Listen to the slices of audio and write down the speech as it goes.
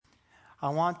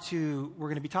we're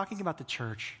going to be talking about the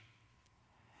church.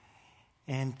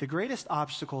 And the greatest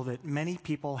obstacle that many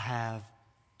people have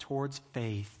towards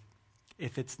faith,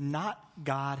 if it's not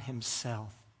God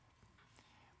himself,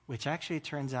 which actually it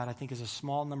turns out I think is a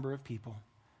small number of people,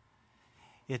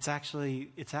 it's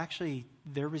actually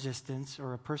their resistance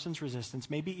or a person's resistance,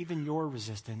 maybe even your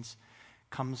resistance,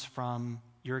 comes from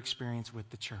your experience with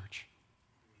the church.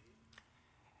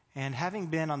 And having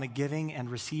been on the giving and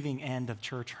receiving end of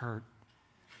church hurt,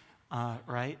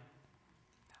 right?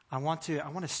 I want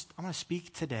to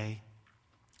speak today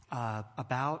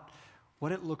about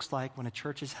what it looks like when a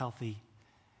church is healthy,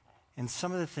 and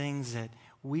some of the things that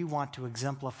we want to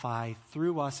exemplify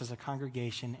through us as a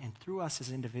congregation and through us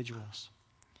as individuals.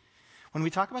 When we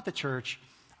talk about the church,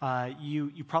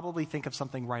 you probably think of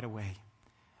something right away.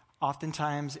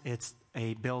 Oftentimes, it's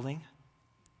a building.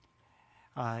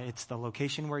 It's the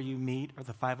location where you meet, or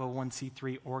the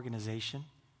 501c3 organization.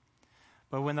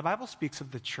 But when the Bible speaks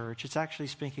of the church, it's actually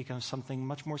speaking of something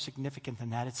much more significant than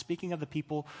that. It's speaking of the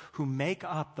people who make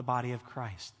up the body of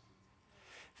Christ.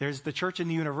 There's the church in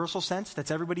the universal sense.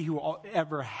 That's everybody who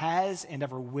ever has and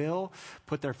ever will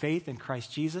put their faith in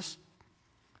Christ Jesus.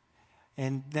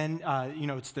 And then,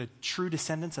 it's the true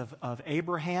descendants of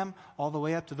Abraham, all the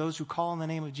way up to those who call on the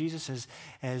name of Jesus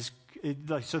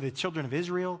so the children of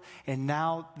Israel, and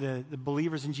now the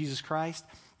believers in Jesus Christ,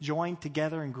 joined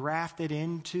together and grafted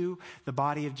into the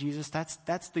body of Jesus.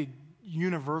 That's the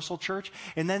universal church.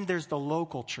 And then there's the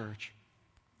local church.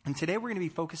 And today we're going to be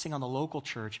focusing on the local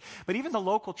church. But even the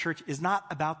local church is not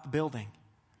about the building.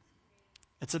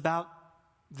 It's about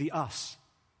the us.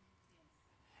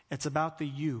 It's about the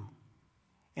you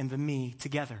and the me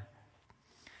together.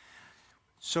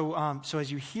 So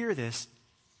as you hear this,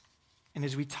 and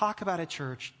as we talk about a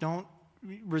church, don't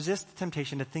resist the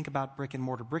temptation to think about brick and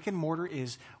mortar. Brick and mortar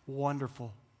is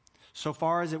wonderful, so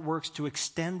far as it works to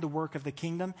extend the work of the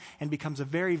kingdom and becomes a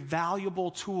very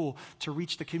valuable tool to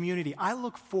reach the community. I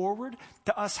look forward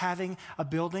to us having a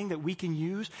building that we can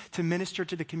use to minister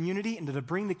to the community and to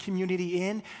bring the community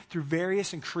in through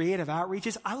various and creative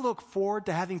outreaches. I look forward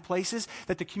to having places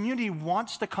that the community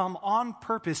wants to come on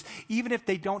purpose, even if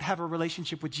they don't have a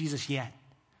relationship with Jesus yet.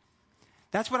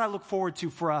 That's what I look forward to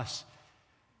for us,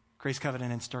 Grace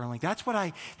Covenant and Sterling. That's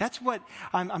what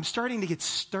I'm starting to get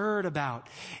stirred about.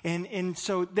 And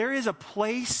so there is a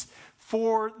place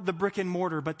for the brick and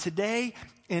mortar, but today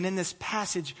and in this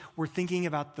passage, we're thinking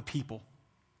about the people.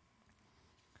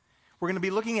 We're going to be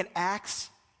looking at Acts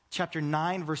chapter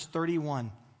 9, verse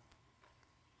 31.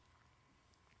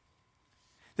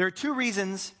 There are two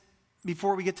reasons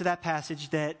before we get to that passage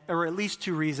or at least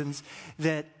two reasons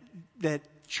that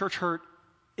church hurt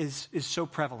is so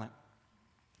prevalent.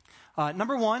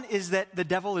 Number one is that the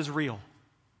devil is real,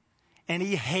 and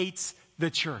he hates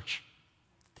the church.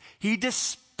 He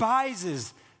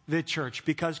despises the church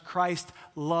because Christ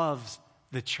loves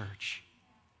the church.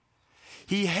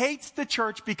 He hates the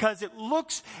church because it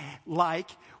looks like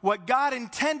what God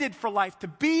intended for life to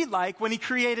be like when he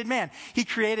created man. He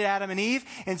created Adam and Eve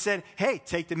and said, hey,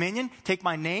 take dominion, take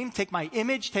my name, take my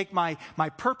image, take my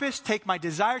purpose, take my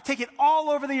desire, take it all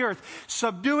over the earth.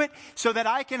 Subdue it so that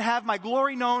I can have my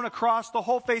glory known across the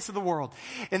whole face of the world.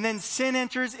 And then sin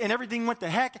enters and everything went to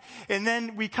heck. And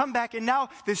then we come back and now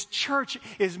this church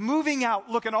is moving out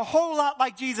looking a whole lot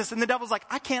like Jesus. And the devil's like,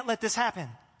 I can't let this happen.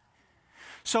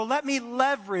 So let me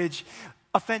leverage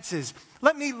offenses.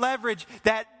 Let me leverage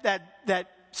that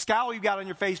scowl you got on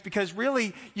your face because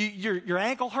really your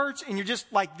ankle hurts and you're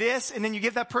just like this, and then you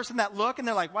give that person that look and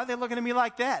they're like, why are they looking at me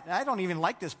like that? I don't even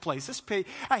like this place.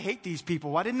 I hate these people.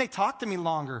 Why didn't they talk to me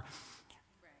longer?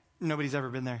 Nobody's ever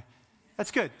been there. That's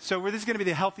good. So this is going to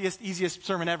be the healthiest, easiest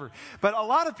sermon ever. But a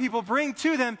lot of people bring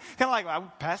to them kind of like,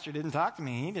 well, pastor didn't talk to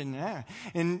me. He didn't.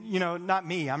 And, not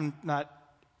me. I'm not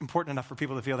important enough for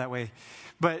people to feel that way.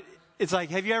 But it's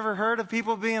like, have you ever heard of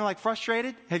people being like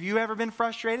frustrated? Have you ever been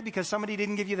frustrated because somebody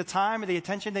didn't give you the time or the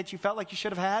attention that you felt like you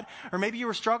should have had? Or maybe you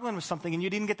were struggling with something and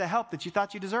you didn't get the help that you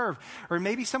thought you deserved. Or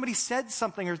maybe somebody said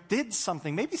something or did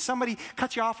something. Maybe somebody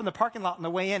cut you off in the parking lot on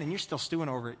the way in and you're still stewing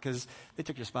over it because they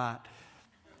took your spot.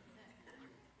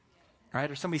 Right?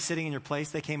 Or somebody sitting in your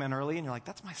place, they came in early and you're like,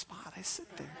 that's my spot. I sit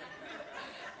there.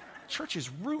 Church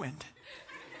is ruined.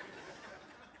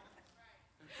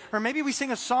 Or maybe we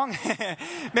sing a song.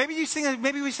 maybe we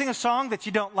sing a song that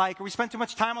you don't like, or we spend too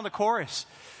much time on the chorus.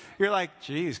 You're like,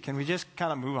 geez, can we just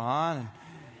kind of move on?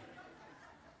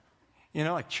 And,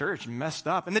 like church messed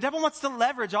up. And the devil wants to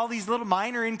leverage all these little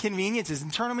minor inconveniences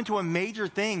and turn them into a major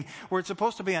thing where it's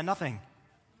supposed to be a nothing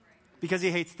because he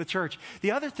hates the church.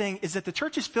 The other thing is that the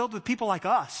church is filled with people like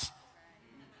us.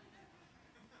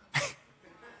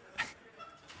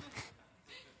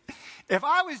 If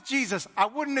I was Jesus, I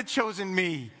wouldn't have chosen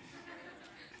me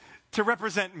to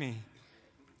represent me.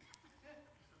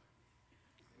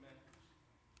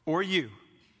 Or you.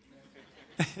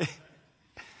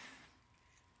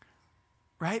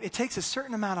 Right? It takes a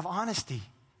certain amount of honesty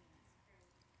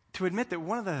to admit that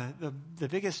one of the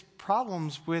biggest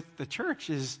problems with the church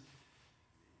is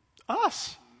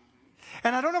us.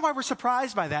 And I don't know why we're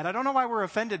surprised by that. I don't know why we're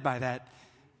offended by that.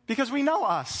 Because we know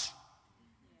us.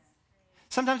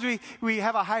 Sometimes we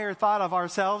have a higher thought of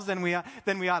ourselves than we ought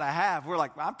to have. We're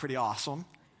like, well, I'm pretty awesome.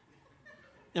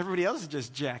 Everybody else is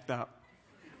just jacked up.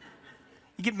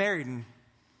 You get married and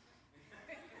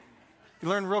you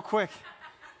learn real quick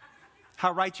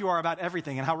how right you are about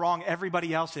everything and how wrong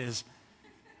everybody else is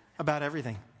about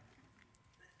everything.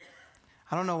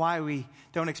 I don't know why we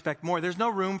don't expect more. There's no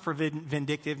room for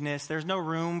vindictiveness. There's no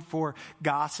room for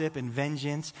gossip and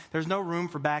vengeance. There's no room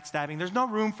for backstabbing. There's no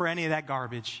room for any of that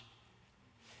garbage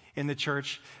in the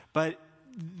church. But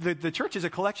the church is a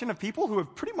collection of people who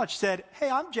have pretty much said, hey,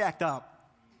 I'm jacked up.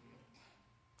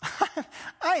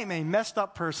 I am a messed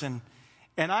up person,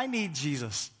 and I need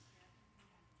Jesus.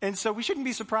 And so we shouldn't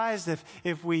be surprised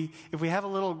if we have a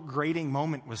little grating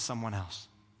moment with someone else.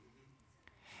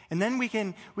 And then we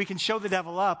can show the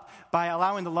devil up by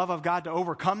allowing the love of God to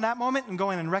overcome that moment and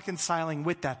going and reconciling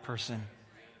with that person.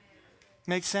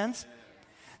 Make sense?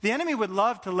 The enemy would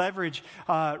love to leverage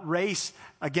race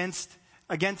against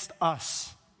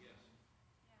us.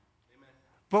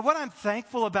 But what I'm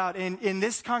thankful about in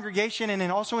this congregation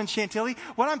and also in Chantilly,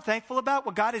 what I'm thankful about,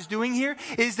 what God is doing here,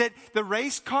 is that the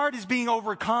race card is being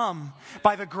overcome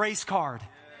by the grace card.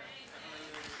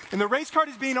 And the race card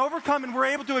is being overcome, and we're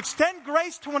able to extend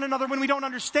grace to one another when we don't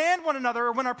understand one another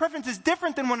or when our preference is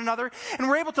different than one another. And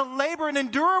we're able to labor and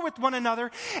endure with one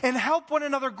another and help one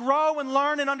another grow and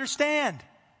learn and understand.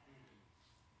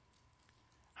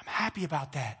 I'm happy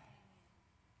about that.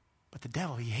 But the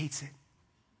devil, he hates it.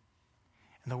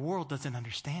 And the world doesn't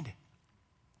understand it.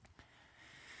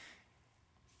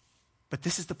 But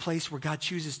this is the place where God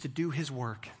chooses to do his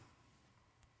work.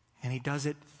 And he does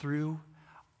it through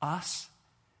us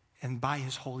and by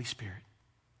his Holy Spirit.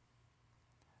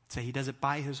 I'd say he does it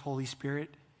by his Holy Spirit,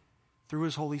 through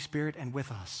his Holy Spirit, and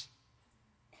with us.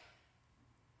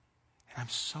 And I'm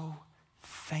so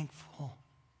thankful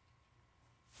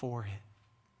for it.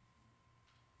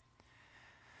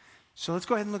 So let's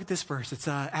go ahead and look at this verse. It's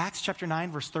Acts chapter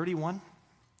 9, verse 31.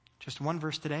 Just one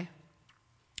verse today.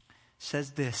 It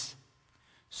says this: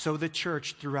 so the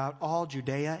church throughout all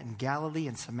Judea and Galilee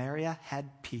and Samaria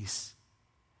had peace.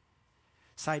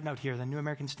 Side note here, the New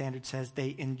American Standard says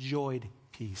they enjoyed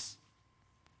peace.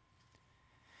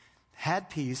 Had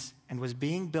peace and was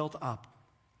being built up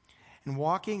and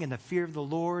walking in the fear of the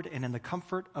Lord and in the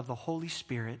comfort of the Holy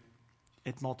Spirit,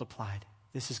 it multiplied.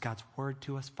 This is God's word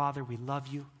to us. Father, we love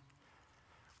you.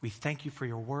 We thank you for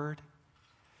your word.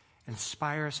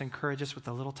 Inspire us, encourage us with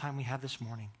the little time we have this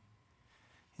morning.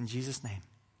 In Jesus' name,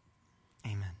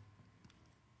 amen.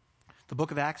 The book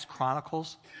of Acts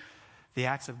chronicles the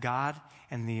acts of God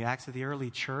and the acts of the early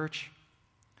church.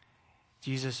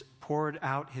 Jesus poured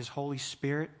out his Holy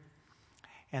Spirit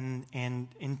and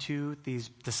into these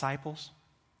disciples.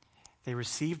 They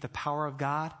received the power of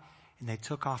God, and they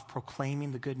took off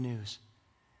proclaiming the good news.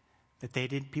 That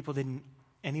people didn't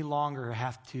any longer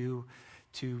have to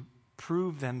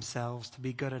prove themselves to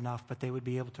be good enough, but they would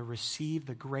be able to receive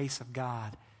the grace of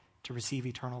God to receive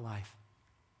eternal life.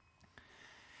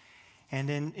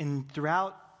 And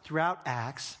throughout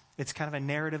Acts, it's kind of a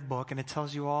narrative book, and it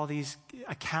tells you all these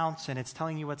accounts, and it's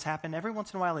telling you what's happened. Every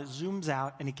once in a while, it zooms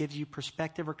out, and it gives you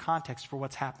perspective or context for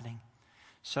what's happening.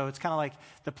 So it's kind of like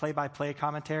the play-by-play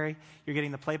commentary. You're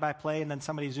getting the play-by-play, and then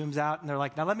somebody zooms out, and they're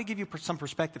like, now let me give you some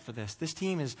perspective for this. This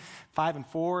team is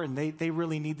 5-4, and they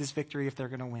really need this victory if they're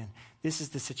going to win. This is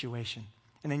the situation.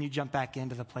 And then you jump back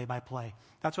into the play-by-play.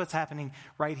 That's what's happening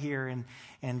right here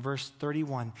in verse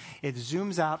 31. It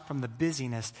zooms out from the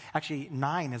busyness. Actually,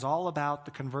 9 is all about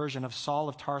the conversion of Saul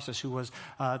of Tarsus, who was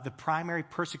the primary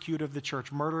persecutor of the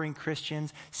church, murdering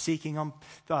Christians, seeking them,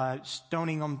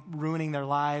 stoning them, ruining their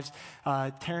lives,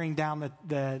 tearing down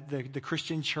the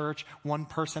Christian church one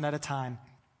person at a time.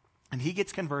 And he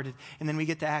gets converted, and then we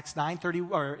get to Acts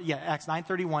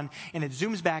 9:31, and it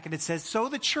zooms back, and it says, so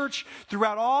the church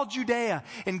throughout all Judea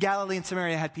and Galilee and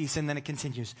Samaria had peace, and then it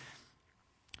continues.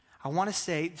 I want to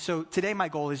say, so today my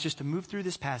goal is just to move through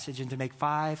this passage and to make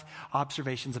 5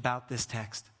 observations about this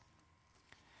text.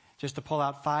 Just to pull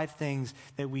out 5 things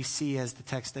that we see as the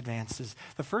text advances.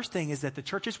 The first thing is that the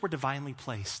churches were divinely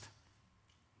placed.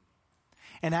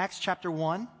 In Acts chapter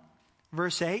 1,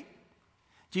 verse 8,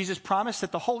 Jesus promised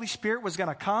that the Holy Spirit was going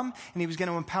to come and he was going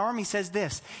to empower him. He says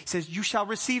this. He says, you shall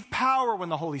receive power when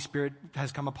the Holy Spirit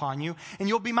has come upon you, and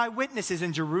you'll be my witnesses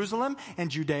in Jerusalem and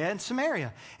Judea and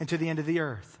Samaria and to the end of the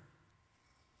earth.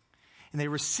 And they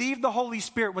received the Holy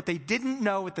Spirit. What they didn't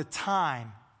know at the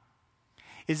time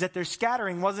is that their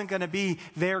scattering wasn't going to be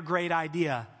their great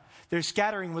idea. Their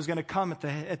scattering was going to come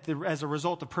as a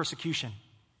result of persecution.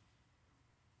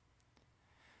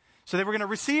 So they were going to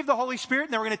receive the Holy Spirit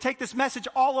and they were going to take this message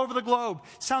all over the globe.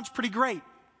 Sounds pretty great.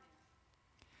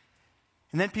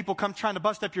 And then people come trying to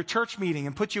bust up your church meeting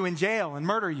and put you in jail and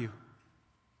murder you.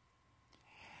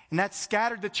 And that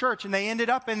scattered the church, and they ended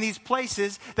up in these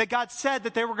places that God said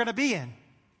that they were going to be in.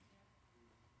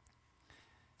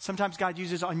 Sometimes God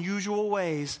uses unusual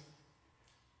ways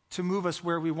to move us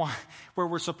where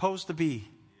we're supposed to be.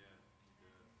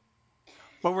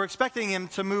 But we're expecting him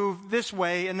to move this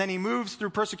way, and then he moves through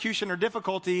persecution or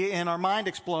difficulty, and our mind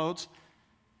explodes.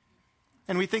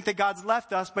 And we think that God's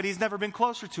left us, but he's never been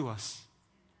closer to us.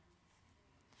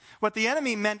 What the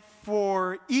enemy meant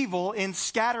for evil in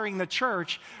scattering the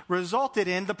church resulted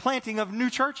in the planting of new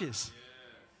churches.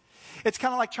 It's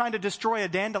kind of like trying to destroy a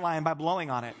dandelion by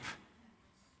blowing on it.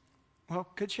 Well,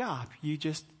 good job. You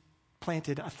just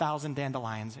planted 1,000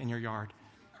 dandelions in your yard.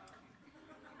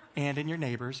 And in your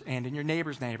neighbors, and in your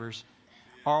neighbors' neighbors.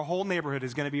 Our whole neighborhood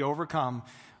is going to be overcome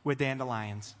with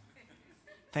dandelions.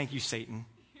 Thank you, Satan.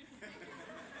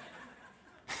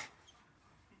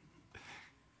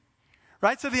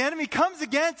 Right? So the enemy comes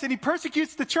against and he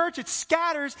persecutes the church. It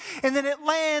scatters and then it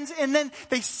lands, and then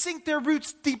they sink their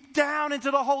roots deep down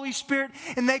into the Holy Spirit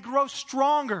and they grow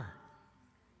stronger.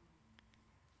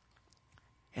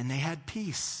 And they had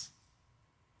peace.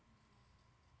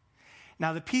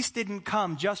 Now, the peace didn't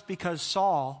come just because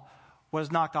Saul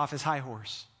was knocked off his high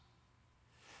horse.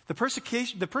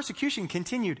 The persecution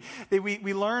continued.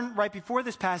 We learn right before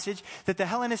this passage that the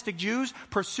Hellenistic Jews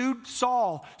pursued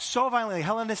Saul so violently.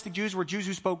 Hellenistic Jews were Jews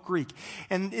who spoke Greek.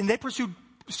 And they pursued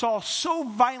Saul so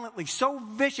violently, so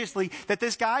viciously, that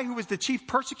this guy who was the chief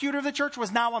persecutor of the church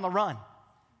was now on the run.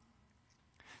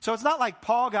 So it's not like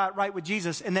Paul got right with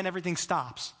Jesus and then everything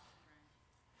stops.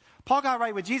 Paul got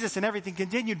right with Jesus and everything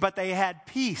continued, but they had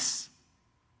peace,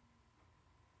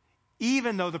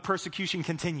 even though the persecution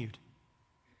continued.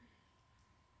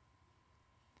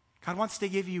 God wants to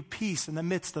give you peace in the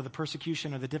midst of the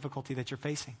persecution or the difficulty that you're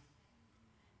facing.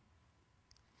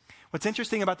 What's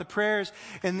interesting about the prayers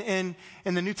in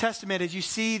the New Testament is you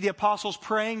see the apostles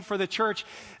praying for the church.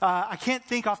 I can't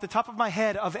think off the top of my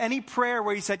head of any prayer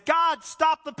where he said, God,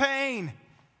 stop the pain.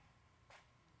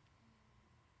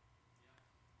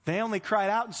 They only cried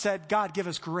out and said, God, give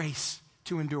us grace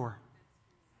to endure.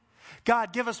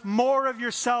 God, give us more of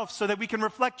yourself so that we can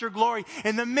reflect your glory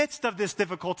in the midst of this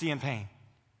difficulty and pain.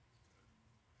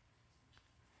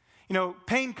 You know,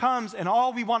 pain comes and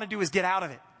all we want to do is get out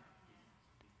of it.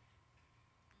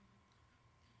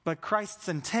 But Christ's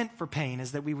intent for pain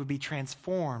is that we would be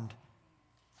transformed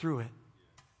through it.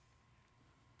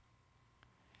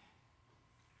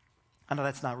 I know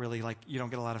that's not really like, you don't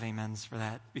get a lot of amens for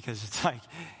that, because it's like,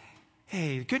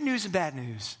 hey, good news and bad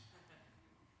news.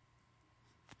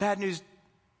 The bad news,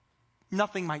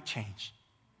 nothing might change.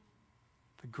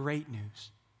 The great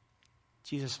news,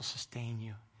 Jesus will sustain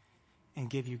you and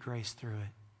give you grace through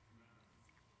it.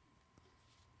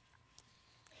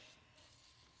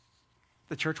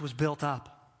 The church was built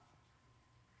up.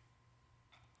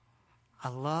 I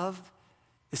love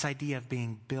this idea of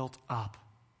being built up.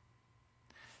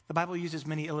 The Bible uses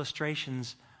many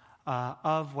illustrations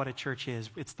of what a church is.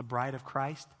 It's the bride of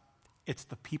Christ. It's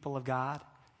the people of God.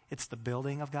 It's the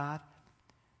building of God.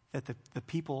 That the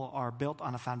people are built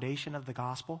on a foundation of the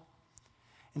gospel.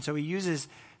 And so he uses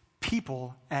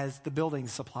people as the building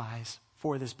supplies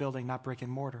for this building, not brick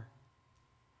and mortar.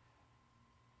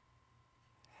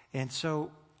 And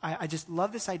so I just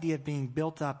love this idea of being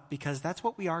built up, because that's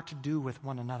what we are to do with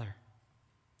one another.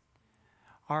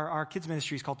 Our kids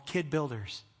ministry is called Kid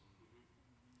Builders.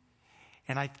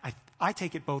 And I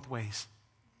take it both ways.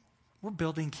 We're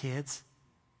building kids,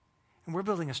 and we're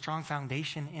building a strong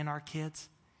foundation in our kids.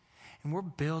 And we're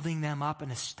building them up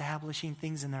and establishing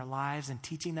things in their lives and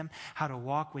teaching them how to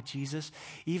walk with Jesus,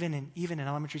 even in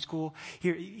elementary school.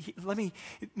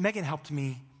 Megan helped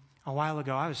me a while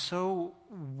ago. I was so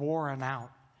worn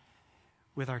out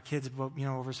with our kids,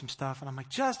 over some stuff. And I'm like,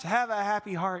 just have a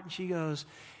happy heart. And she goes,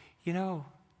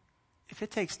 if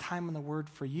it takes time in the Word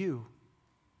for you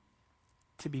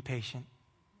to be patient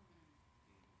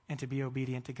and to be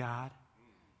obedient to God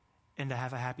and to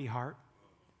have a happy heart,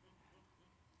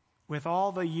 with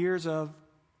all the years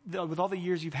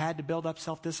you've had to build up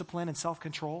self-discipline and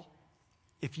self-control,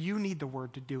 If you need the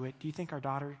word to do it, do you think our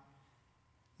daughter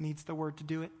needs the word to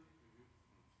do it?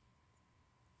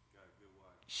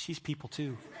 She's people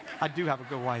too. I do have a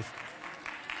good wife.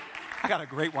 I got a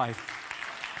great wife.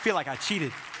 I feel like I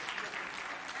cheated.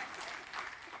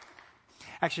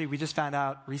 Actually, we just found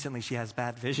out recently she has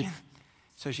bad vision.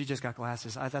 So she just got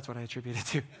glasses. That's what I attribute it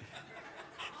to.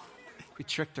 We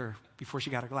tricked her before she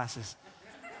got her glasses.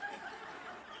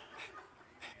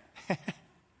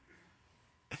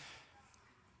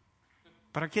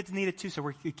 But our kids need it too, so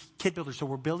we're kid builders. So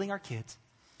we're building our kids,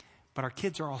 but our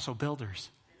kids are also builders.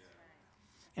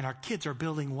 And our kids are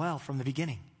building well from the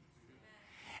beginning.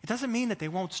 It doesn't mean that they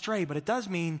won't stray, but it does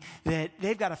mean that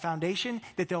they've got a foundation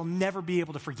that they'll never be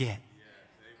able to forget.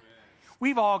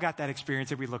 We've all got that experience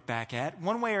that we look back at,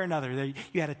 one way or another.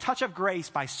 You had a touch of grace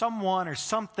by someone or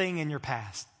something in your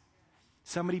past.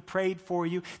 Somebody prayed for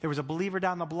you. There was a believer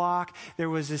down the block. There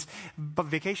was this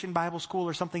vacation Bible school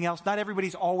or something else. Not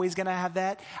everybody's always going to have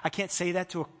that. I can't say that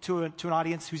to an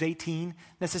audience who's 18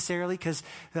 necessarily, because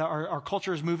our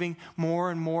culture is moving more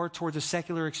and more towards a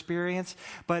secular experience.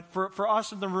 But for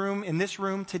us in this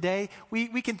room today,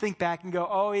 we can think back and go,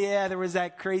 oh yeah, there was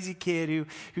that crazy kid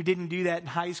who didn't do that in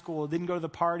high school, didn't go to the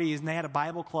parties, and they had a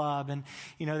Bible club, and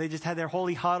they just had their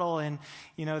holy huddle, and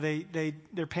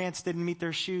their pants didn't meet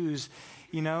their shoes.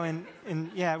 And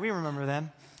yeah, we remember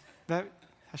them. I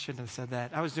shouldn't have said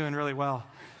that. I was doing really well.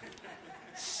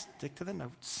 Stick to the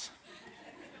notes.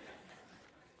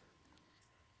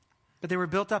 But they were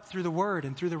built up through the Word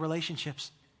and through the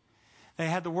relationships. They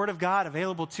had the Word of God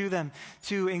available to them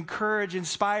to encourage,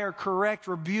 inspire, correct,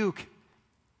 rebuke.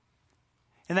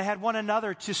 And they had one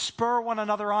another to spur one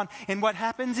another on. And what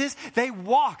happens is they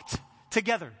walked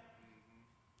together.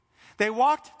 They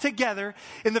walked together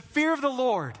in the fear of the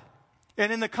Lord.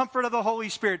 And in the comfort of the Holy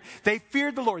Spirit, they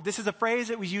feared the Lord. This is a phrase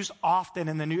that was used often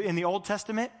in the Old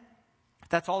Testament.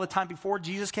 That's all the time before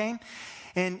Jesus came.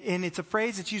 And it's a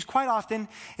phrase that's used quite often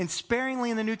and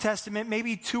sparingly in the New Testament,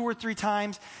 maybe 2 or 3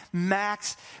 times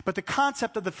max. But the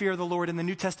concept of the fear of the Lord in the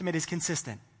New Testament is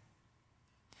consistent.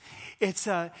 It's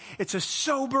a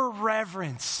sober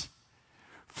reverence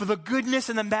for the goodness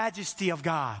and the majesty of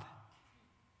God.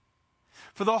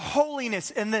 For the holiness,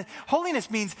 and the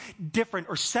holiness means different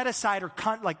or set aside or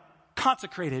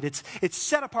consecrated. It's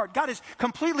set apart. God is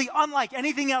completely unlike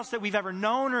anything else that we've ever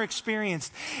known or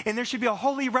experienced. And there should be a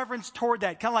holy reverence toward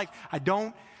that. Kind of like, I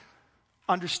don't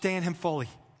understand him fully,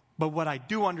 but what I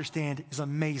do understand is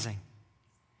amazing.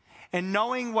 And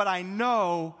knowing what I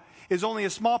know is only a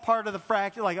small part of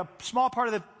a small part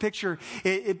of the picture.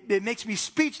 It makes me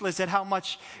speechless at how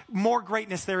much more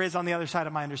greatness there is on the other side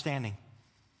of my understanding.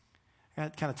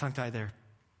 Got kind of tongue-tied there.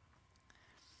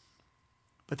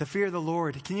 But the fear of the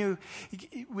Lord,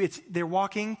 they're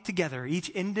walking together, each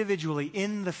individually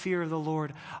in the fear of the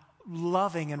Lord,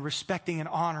 loving and respecting and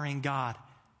honoring God.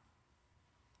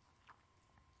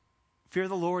 Fear of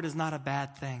the Lord is not a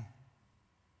bad thing.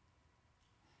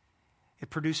 It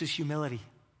produces humility,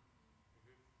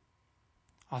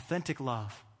 authentic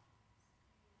love,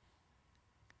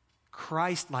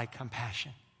 Christ-like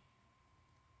compassion,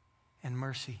 and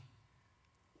mercy.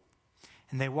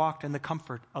 And they walked in the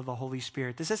comfort of the Holy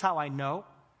Spirit. This is how I know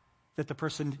that the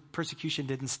persecution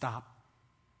didn't stop.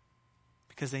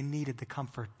 Because they needed the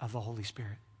comfort of the Holy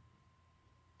Spirit.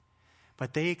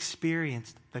 But they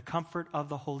experienced the comfort of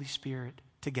the Holy Spirit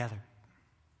together.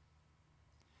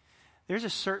 There's a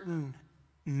certain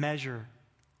measure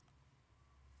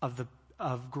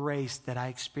of grace that I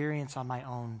experience on my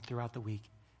own throughout the week.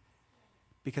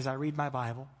 Because I read my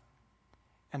Bible,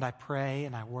 and I pray,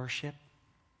 and I worship.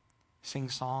 Sing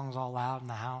songs all loud in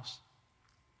the house.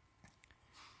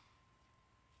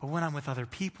 But when I'm with other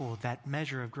people, that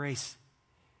measure of grace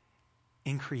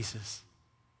increases.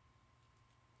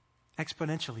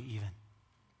 Exponentially even.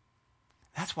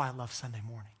 That's why I love Sunday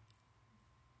morning.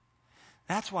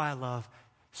 That's why I love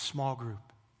small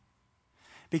group.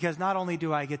 Because not only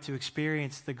do I get to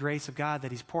experience the grace of God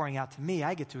that he's pouring out to me,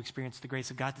 I get to experience the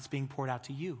grace of God that's being poured out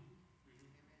to you.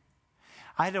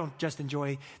 I don't just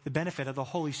enjoy the benefit of the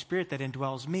Holy Spirit that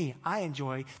indwells me. I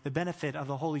enjoy the benefit of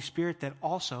the Holy Spirit that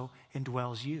also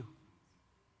indwells you.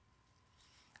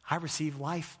 I receive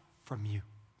life from you.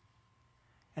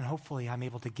 And hopefully I'm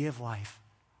able to give life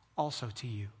also to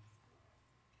you.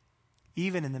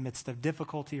 Even in the midst of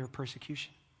difficulty or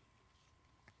persecution.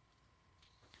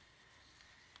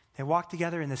 They walked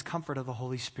together in this comfort of the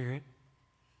Holy Spirit,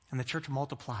 and the church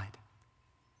multiplied.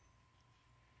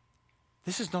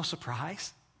 This is no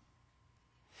surprise.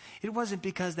 It wasn't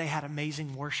because they had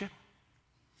amazing worship.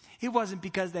 It wasn't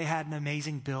because they had an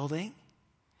amazing building.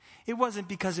 It wasn't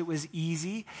because it was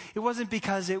easy. It wasn't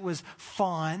because it was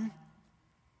fun.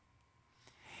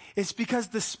 It's because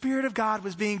the Spirit of God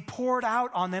was being poured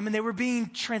out on them and they were being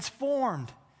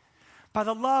transformed by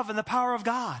the love and the power of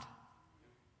God.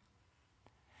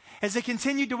 As they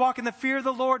continued to walk in the fear of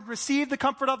the Lord and receive the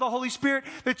comfort of the Holy Spirit,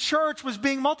 the church was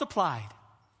being multiplied.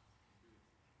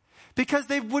 Because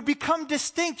they would become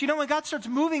distinct. You know, when God starts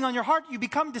moving on your heart, you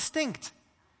become distinct.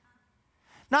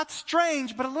 Not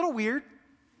strange, but a little weird.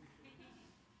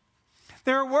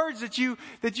 There are words that you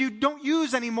don't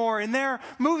use anymore, and there are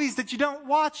movies that you don't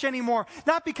watch anymore.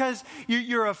 Not because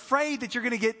you're afraid that you're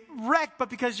going to get wrecked, but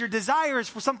because your desire is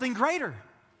for something greater.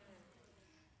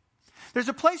 There's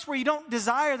a place where you don't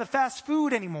desire the fast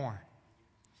food anymore.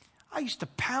 I used to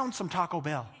pound some Taco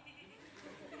Bell.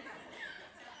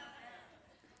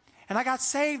 And I got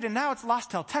saved, and now it's Los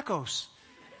Teltecos.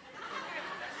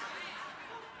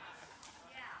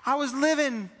 I was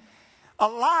living a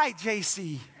lie,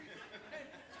 JC.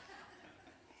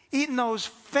 Eating those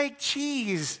fake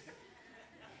cheese,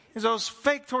 those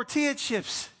fake tortilla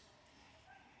chips.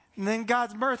 And then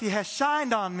God's mercy has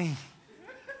shined on me.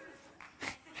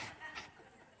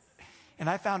 And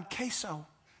I found queso.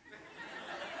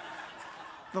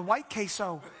 The white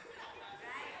queso.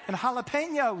 And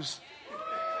jalapenos.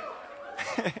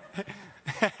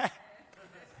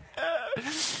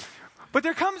 But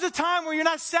there comes a time where you're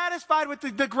not satisfied with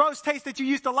the gross taste that you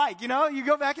used to like. You know, you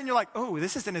go back and you're like, oh,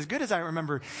 this isn't as good as I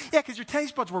remember. Yeah, because your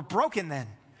taste buds were broken then.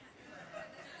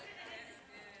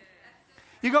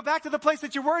 You go back to the place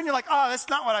that you were and you're like, oh, that's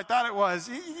not what I thought it was.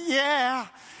 Yeah,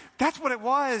 that's what it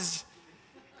was.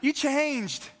 You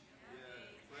changed.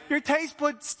 Your taste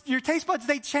buds,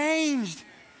 they changed.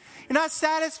 You're not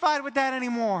satisfied with that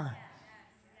anymore.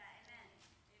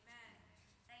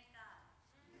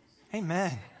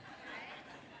 Amen.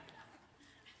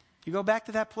 You go back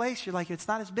to that place, you're like, it's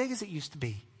not as big as it used to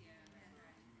be.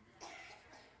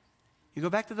 You go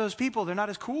back to those people, they're not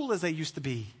as cool as they used to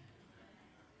be.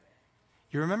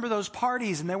 You remember those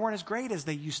parties and they weren't as great as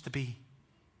they used to be.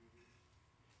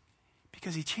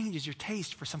 Because he changes your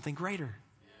taste for something greater.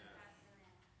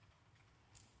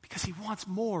 Because he wants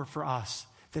more for us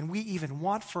than we even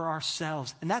want for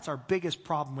ourselves. And that's our biggest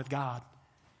problem with God.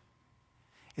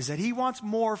 Is that he wants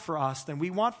more for us than we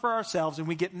want for ourselves, and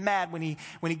we get mad when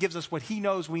he gives us what he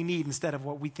knows we need instead of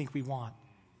what we think we want.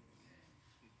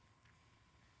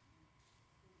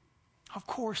 Of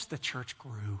course the church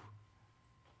grew.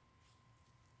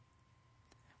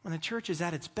 When the church is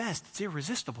at its best, it's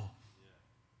irresistible.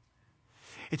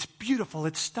 It's beautiful,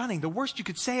 it's stunning. The worst you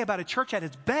could say about a church at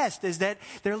its best is that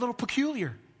they're a little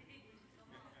peculiar.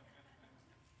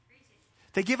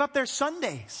 They give up their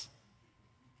Sundays.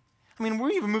 I mean,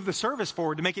 we even move the service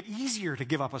forward to make it easier to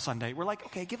give up a Sunday. We're like,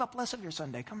 okay, give up less of your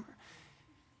Sunday. Come.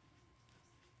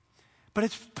 But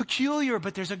it's peculiar,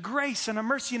 but there's a grace and a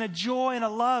mercy and a joy and a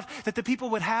love that the people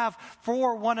would have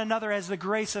for one another as the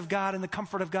grace of God and the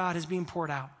comfort of God is being poured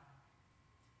out.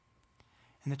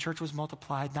 And the church was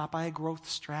multiplied not by a growth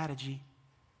strategy,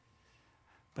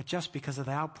 but just because of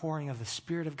the outpouring of the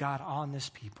Spirit of God on this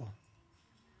people.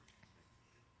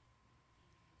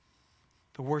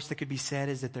 The worst that could be said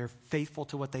is that they're faithful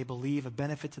to what they believe, a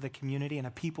benefit to the community, and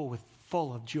a people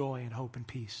full of joy and hope and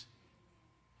peace.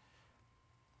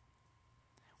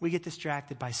 We get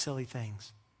distracted by silly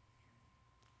things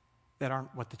that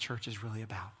aren't what the church is really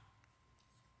about.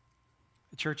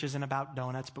 The church isn't about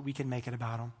donuts, but we can make it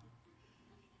about them.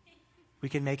 We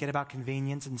can make it about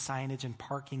convenience and signage and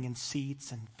parking and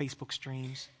seats and Facebook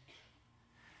streams.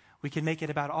 We can make it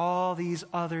about all these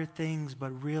other things,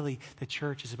 but really the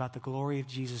church is about the glory of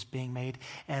Jesus being made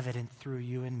evident through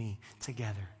you and me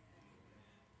together.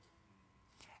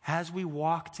 As we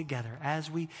walk together,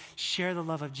 as we share the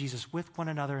love of Jesus with one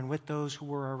another and with those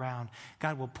who are around,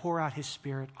 God will pour out his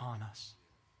Spirit on us.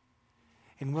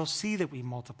 And we'll see that we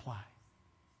multiply,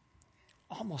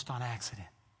 almost on accident.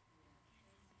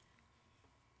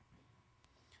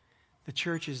 The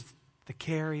church is the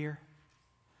carrier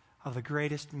of the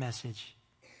greatest message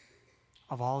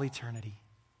of all eternity.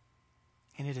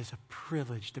 And it is a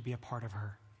privilege to be a part of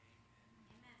her.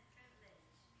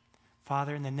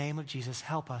 Father, in the name of Jesus,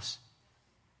 help us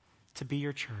to be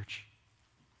your church,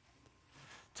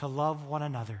 to love one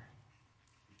another,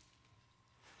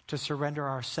 to surrender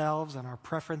ourselves and our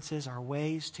preferences, our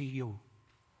ways to you,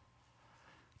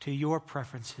 to your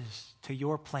preferences, to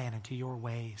your plan, and to your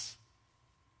ways.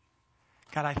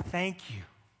 God, I thank you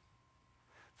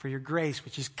for your grace,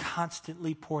 which is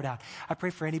constantly poured out. I pray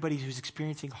for anybody who's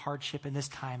experiencing hardship in this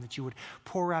time that you would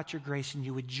pour out your grace and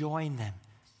you would join them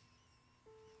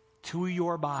to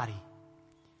your body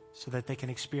so that they can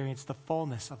experience the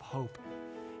fullness of hope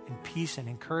and peace and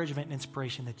encouragement and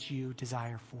inspiration that you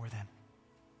desire for them.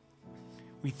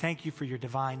 We thank you for your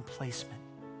divine placement.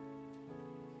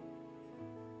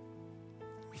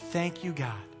 We thank you,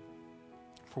 God,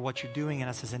 for what you're doing in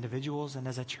us as individuals and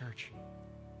as a church.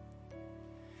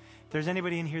 If there's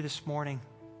anybody in here this morning,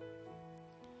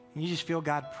 and you just feel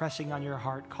God pressing on your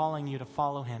heart, calling you to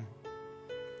follow him,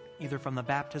 either from the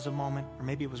baptism moment, or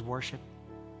maybe it was worship,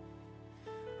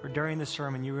 or during the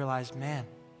sermon, you realize, man,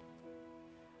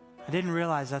 I didn't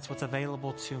realize that's what's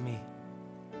available to me,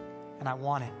 and I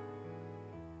want it.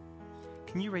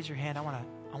 Can you raise your hand? I want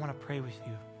to pray with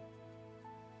you.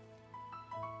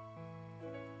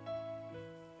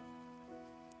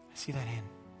 I see that hand.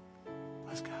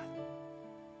 Bless God.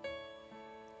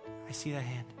 I see that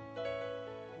hand.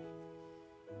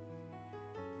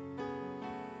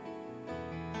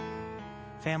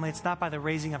 Family, it's not by the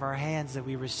raising of our hands that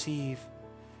we receive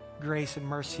grace and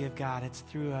mercy of God. It's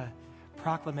through a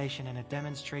proclamation and a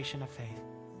demonstration of faith.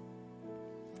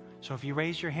 So if you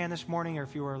raised your hand this morning, or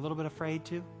if you were a little bit afraid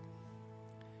to,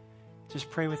 just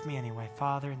pray with me anyway.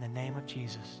 Father, in the name of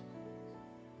Jesus,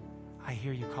 I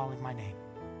hear you calling my name.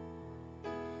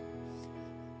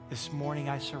 This morning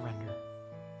I surrender.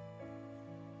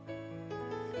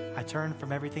 I turn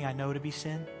from everything I know to be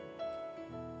sin,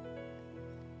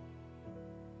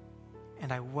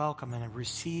 and I welcome and I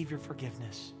receive your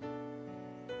forgiveness.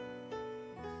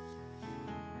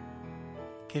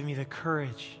 Give me the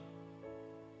courage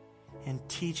and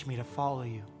teach me to follow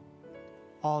you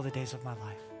all the days of my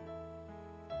life.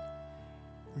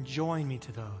 And join me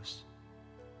to those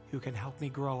who can help me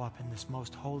grow up in this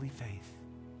most holy faith.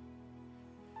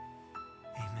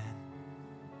 Amen.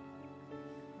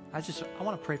 I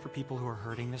want to pray for people who are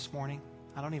hurting this morning.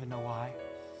 I don't even know why.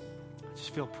 I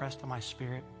just feel pressed on my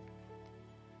spirit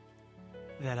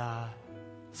that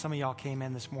some of y'all came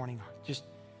in this morning just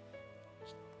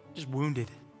wounded.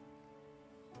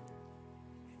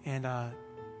 And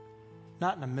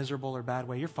not in a miserable or bad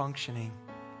way. You're functioning.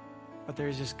 But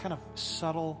there's this kind of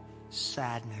subtle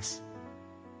sadness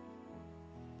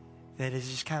that is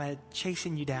just kind of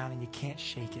chasing you down and you can't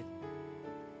shake it.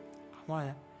 I want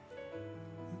to,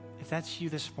 if that's you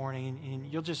this morning,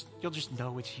 and you'll just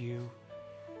know it's you.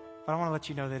 But I want to let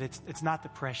you know that it's not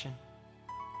depression.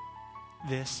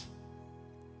 This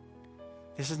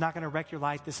is not going to wreck your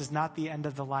life. This is not the end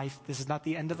of the life. This is not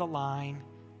the end of the line.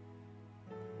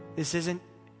 This isn't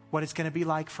what it's going to be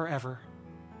like forever.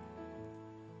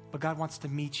 But God wants to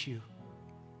meet you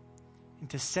and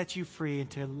to set you free and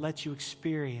to let you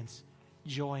experience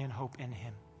joy and hope in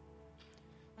him.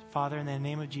 Father, in the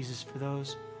name of Jesus, for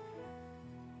those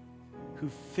who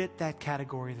fit that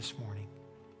category this morning,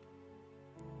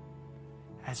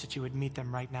 I ask that you would meet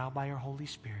them right now by your Holy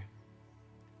Spirit.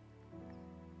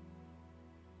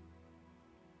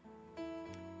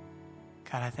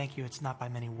 God, I thank you it's not by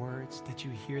many words that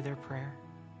you hear their prayer.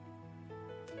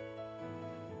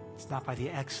 It's not by the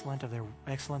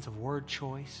excellence of word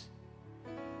choice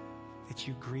that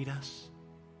you greet us.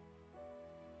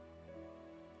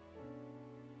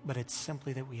 But it's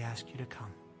simply that we ask you to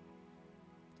come.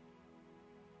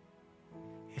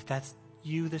 If that's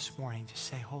you this morning, just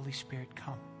say, Holy Spirit,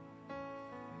 come.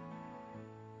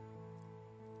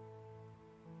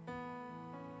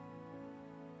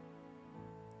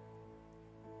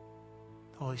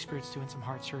 The Holy Spirit's doing some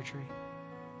heart surgery.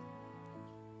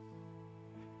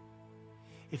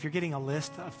 If you're getting a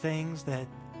list of things that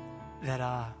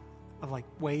of like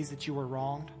ways that you were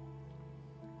wronged,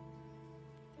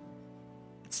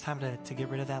 it's time to get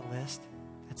rid of that list.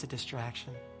 That's a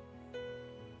distraction.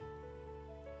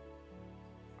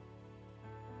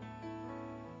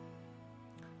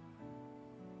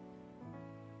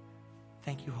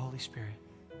 Thank you, Holy Spirit,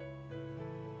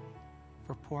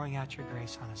 for pouring out your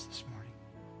grace on us this morning.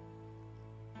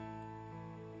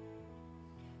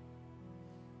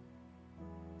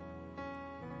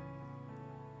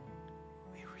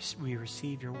 We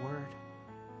receive your word.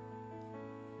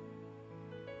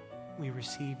 We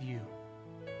receive you.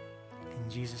 In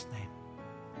Jesus' name,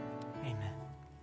 amen.